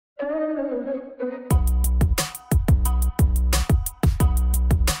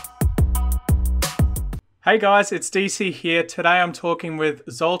Hey guys, it's DC here. Today I'm talking with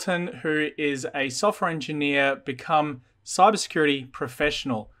Zoltan, who is a software engineer become cybersecurity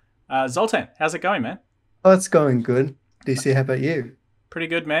professional. Zoltan, how's it going, man? Oh, it's going good. DC, how about you? Pretty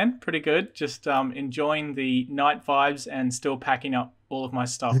good, man. Pretty good. Just enjoying the night vibes and still packing up all of my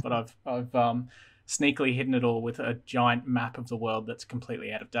stuff. But I've sneakily hidden it all with a giant map of the world that's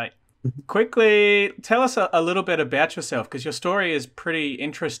completely out of date. Quickly, tell us a little bit about yourself, because your story is pretty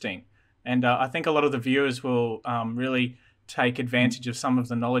interesting. And I think a lot of the viewers will really take advantage of some of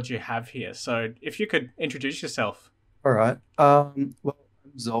the knowledge you have here. So if you could introduce yourself. All right. Well,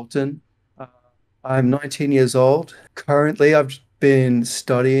 I'm Zoltan. Uh, I'm 19 years old. Currently, I've been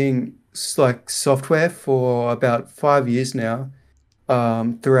studying like software for about 5 years now.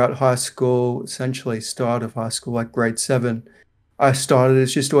 Throughout high school, essentially start of high school, like grade seven. I started,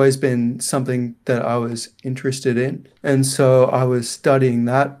 it's just always been something that I was interested in. And so I was studying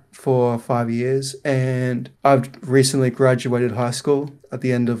that for 5 years, and I've recently graduated high school at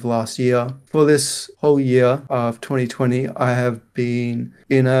the end of last year. For this whole year of 2020, I have been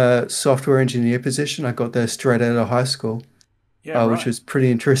in a software engineer position. I got there straight out of high school, Yeah, which right. was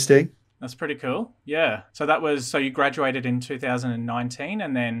pretty interesting. That's pretty cool. Yeah. So you graduated in 2019,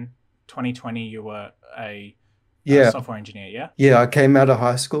 and then 2020 you were a Yeah, software engineer, yeah? yeah, I came out of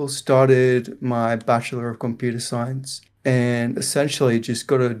high school, started my Bachelor of Computer Science, and essentially just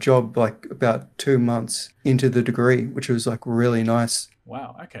got a job like about 2 months into the degree, which was like really nice.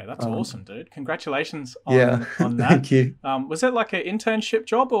 Wow. Okay, that's Um, awesome, dude. Congratulations yeah, on that. thank you. Was it like an internship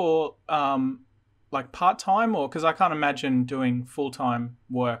job or like part time, or because I can't imagine doing full time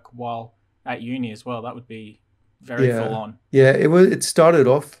work while at uni as well. That would be very full Yeah. on. Yeah, it started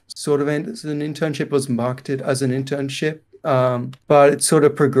off sort of as an internship, was marketed as an internship. But it sort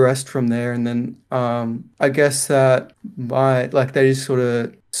of progressed from there, and then I guess that my like they just sort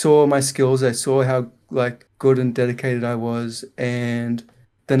of saw my skills, they saw how like good and dedicated I was, and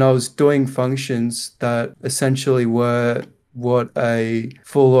then I was doing functions that essentially were what a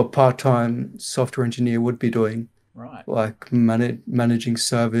full or part-time software engineer would be doing, Right. like managing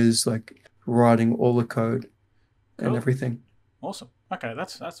servers, like writing all the code and Cool. everything. Awesome. Okay,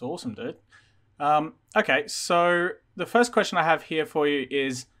 that's awesome, dude. Okay, so the first question I have here for you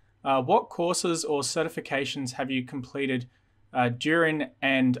is, what courses or certifications have you completed during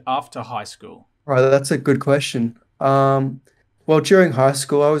and after high school? Right, that's a good question. Well, during high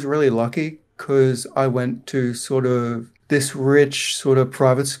school, I was really lucky because I went to sort of this rich sort of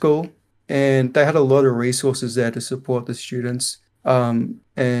private school, and they had a lot of resources there to support the students.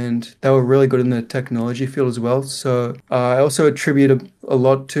 And they were really good in the technology field as well. So I also attribute a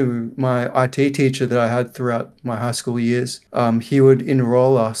lot to my IT teacher that I had throughout my high school years. He would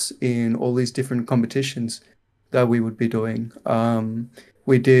enroll us in all these different competitions that we would be doing.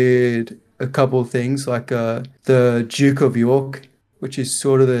 We did a couple of things like the Duke of York, which is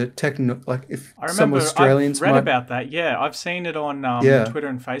sort of the techno, like if I some remember I've Australians read might, about that. Yeah, I've seen it on yeah, Twitter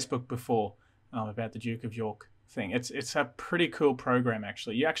and Facebook before about the Duke of York thing. It's a pretty cool program,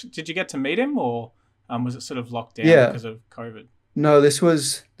 actually. You actually did you get to meet him, or was it sort of locked down yeah. because of COVID? No, this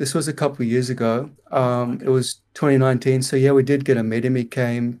was a couple of years ago. Oh, It okay. was 2019. So yeah, we did get to meet him. He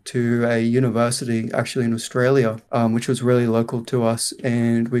came to a university actually in Australia, which was really local to us,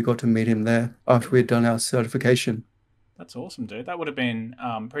 and we got to meet him there after we Cool. had done our certification. That's awesome, dude. That would have been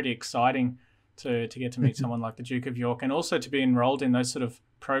pretty exciting to get to meet someone like the Duke of York, and also to be enrolled in those sort of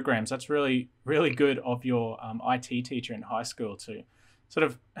programs. That's really good of your IT teacher in high school to sort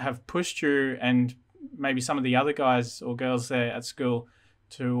of have pushed you and maybe some of the other guys or girls there at school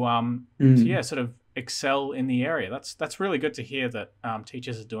to yeah, Mm. sort of excel in the area. That's really good to hear that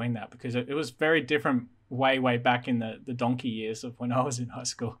teachers are doing that, because it was very different way back in the donkey years of when I was in high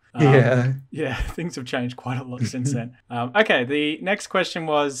school. Yeah. Yeah, things have changed quite a lot since then. Okay, the next question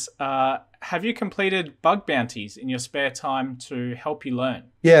was, have you completed bug bounties in your spare time to help you learn?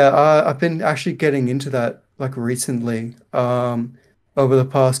 Yeah, I've been actually getting into that like recently. Over the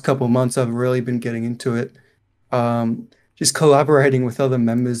past couple of months, I've really been getting into it. Just collaborating with other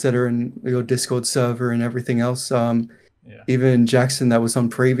members that are in your Discord server and everything else. Yeah, Even Jackson that was on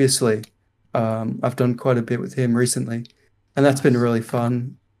previously. I've done quite a bit with him recently, and that's been nice. really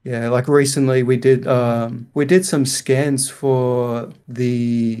fun. Yeah, like recently we did some scans for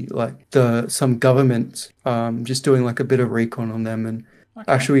the like the some government just doing like a bit of recon on them, and Okay.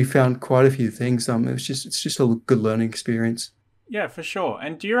 actually we found quite a few things. It's just a good learning experience. Yeah, for sure.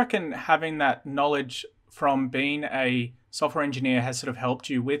 And do you reckon having that knowledge from being a software engineer has sort of helped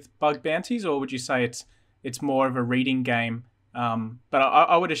you with bug bounties, or would you say it's more of a reading game But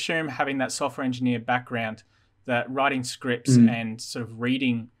I would assume having that software engineer background, that writing scripts Mm. and sort of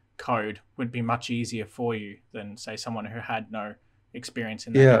reading code would be much easier for you than, say, someone who had no experience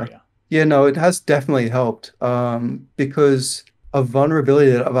in that Yeah. area. Yeah, no, it has definitely helped. Because a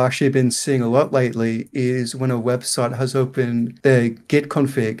vulnerability that I've actually been seeing a lot lately is when a website has opened their Git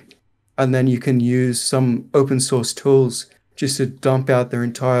config, and then you can use some open source tools just to dump out their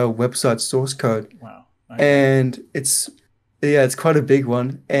entire website source code. Wow. Okay. And yeah, it's quite a big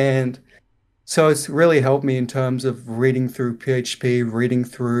one. And so it's really helped me in terms of reading through PHP, reading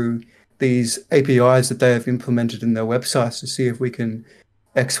through these APIs that they have implemented in their websites to see if we can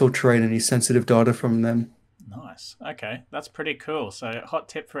exfiltrate any sensitive data from them. Nice. Okay, that's pretty cool. So, hot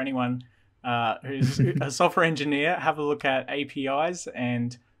tip for anyone who's a software engineer: have a look at APIs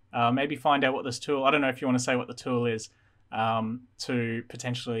and maybe find out what this tool. I don't know if you want to say what the tool is to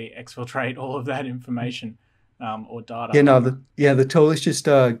potentially exfiltrate all of that information or data. The tool is just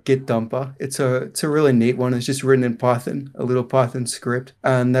a Git dumper. It's a really neat one. It's just written in Python, a little Python script,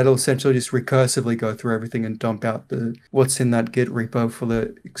 and that'll essentially just recursively go through everything and dump out the what's in that Git repo for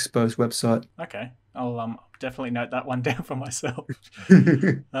the exposed website. Okay, I'll definitely note that one down for myself.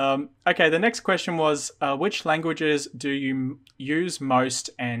 Okay, the next question was which languages do you use most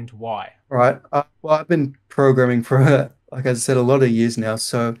and why? Right. Well, I've been programming for, like I said, a lot of years now.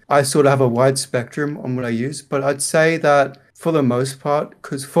 So I sort of have a wide spectrum on what I use. But I'd say that for the most part,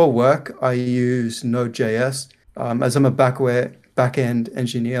 because for work, I use Node.js as I'm a back-end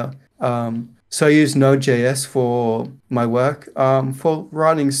engineer. So I use Node.js for my work. For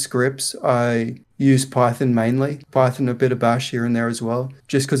writing scripts, I use Python mainly. Python, a bit of Bash here and there as well,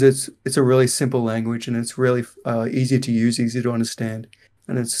 just because it's a really simple language and it's really easy to use, easy to understand,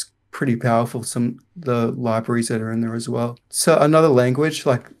 and it's pretty powerful. Some the libraries that are in there as well. So another language,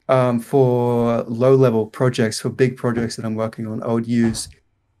 like for low-level projects, for big projects that I'm working on, I would use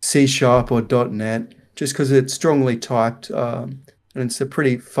C# or .NET, just because it's strongly typed, and it's a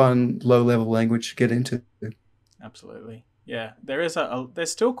pretty fun low-level language to get into. Absolutely. Yeah, there is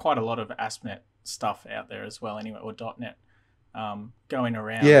there's still quite a lot of ASP.NET stuff out there as well, anyway, or .NET going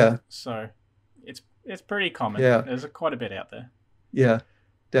around. Yeah, So it's pretty common. yeah, There's quite a bit out there. yeah,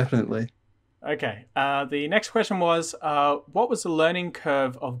 definitely. Okay. The next question was, what was the learning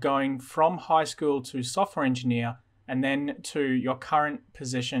curve of going from high school to software engineer and then to your current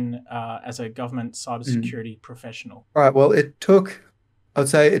position as a government Mm. cybersecurity professional? All right. Well, I'd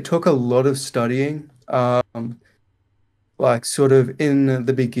say it took a lot of studying. Like sort of in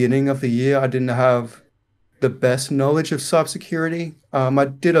the beginning of the year, I didn't have the best knowledge of cybersecurity. I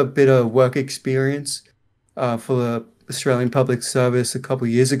did a bit of work experience for the Australian Public Service a couple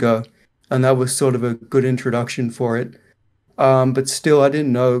of years ago, and that was sort of a good introduction for it. But still, I'd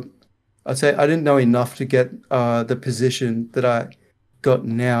say I didn't know enough to get the position that I got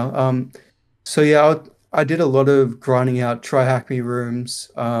now. So yeah, I did a lot of grinding out try hack me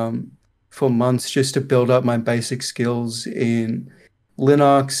rooms for months just to build up my basic skills in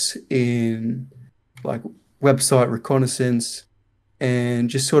Linux, in like website reconnaissance, and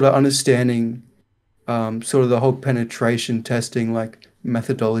just sort of understanding sort of the whole penetration testing like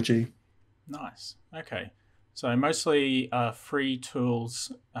methodology. Nice. Okay. So mostly free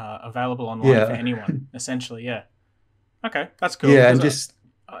tools available online for Yeah. anyone, essentially. Yeah. Okay, that's cool Yeah, because and just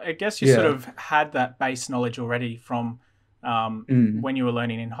I guess you sort yeah. of had that base knowledge already from Mm, when you were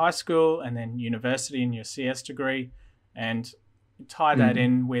learning in high school and then university in your CS degree, and tie that mm.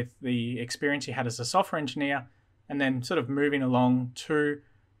 in with the experience you had as a software engineer, and then sort of moving along to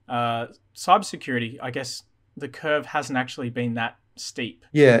cybersecurity. I guess the curve hasn't actually been that steep.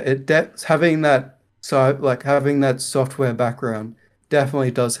 Yeah, having that so like having that software background definitely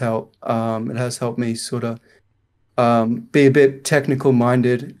does help. It has helped me sort of be a bit technical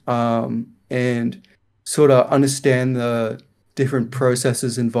minded, and sort of understand the different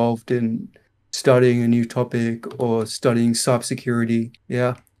processes involved in studying a new topic or studying cybersecurity.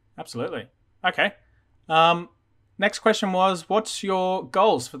 Yeah. Absolutely. Okay. Um, Next question was, what's your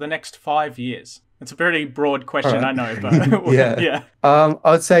goals for the next 5 years? It's a very broad All question, right. I know, but Yeah. yeah,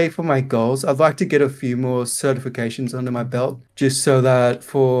 I'd say for my goals, I'd like to get a few more certifications under my belt, just so that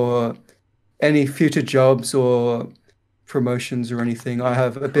for any future jobs or promotions or anything, I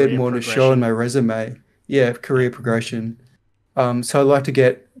have a bit career more to show in progression. my resume. Yeah, Yeah, career progression. So I'd like to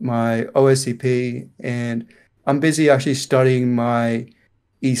get my OSCP, and I'm busy actually studying my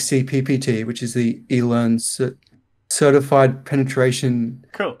ECPPT, which is the eLearn Certified Penetration.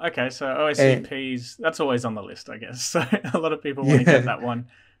 cool. Okay, so And OSCPs, that's always on the list, I guess. So a lot of people want to get yeah, that one,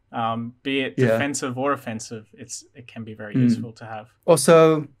 be it yeah. defensive or offensive. It can be very Mm. useful to have.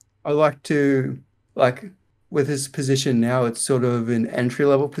 Also, I like to like with this position now, it's sort of an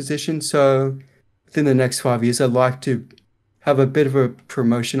entry-level position. So within the next 5 years, I'd like to have a bit of a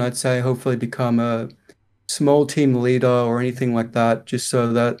promotion, I'd say, hopefully become a small team leader or anything like that, just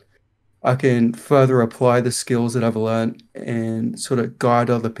so that I can further apply the skills that I've learned and sort of guide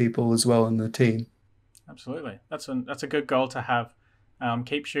other people as well in the team. Absolutely. That's a good goal to have.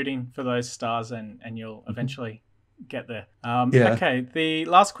 Keep shooting for those stars, and you'll eventually get there. Yeah. Okay. The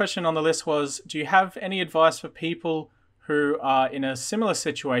last question on the list was: do you have any advice for people who are in a similar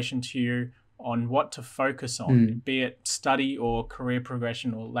situation to you on what to focus on, be it study or career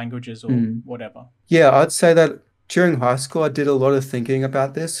progression or languages or whatever? Yeah, I'd say that during high school, I did a lot of thinking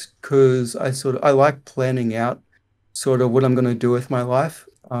about this because I like planning out sort of what I'm going to do with my life.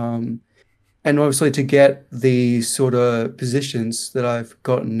 And obviously to get the sort of positions that I've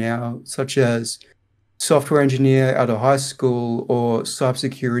gotten now, such as software engineer out of high school or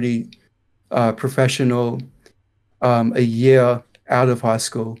cybersecurity professional a year out of high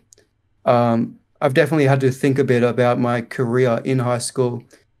school. I've definitely had to think a bit about my career in high school.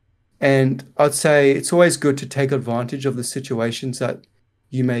 And I'd say it's always good to take advantage of the situations that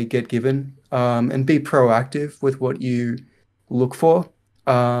you may get given, and be proactive with what you look for.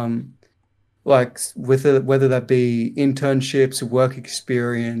 Like whether that be internships, work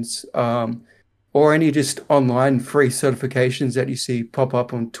experience, or any just online free certifications that you see pop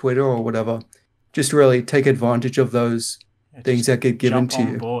up on Twitter or whatever. Just really take advantage of those things that get given to you.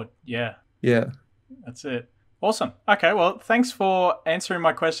 Jump on board. Yeah. Yeah. That's it. Awesome. Okay, well, thanks for answering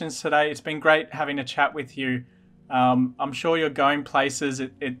my questions today. It's been great having a chat with you. I'm sure you're going places.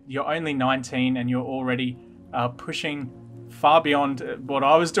 You're only 19 and you're already pushing far beyond what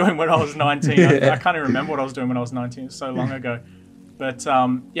I was doing when I was 19. I can't even remember what I was doing when I was 19. It's so long ago. But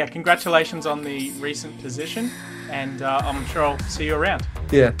yeah, congratulations on the recent position, and I'm sure I'll see you around.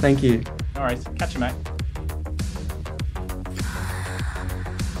 Yeah, thank you. All right, catch you, mate.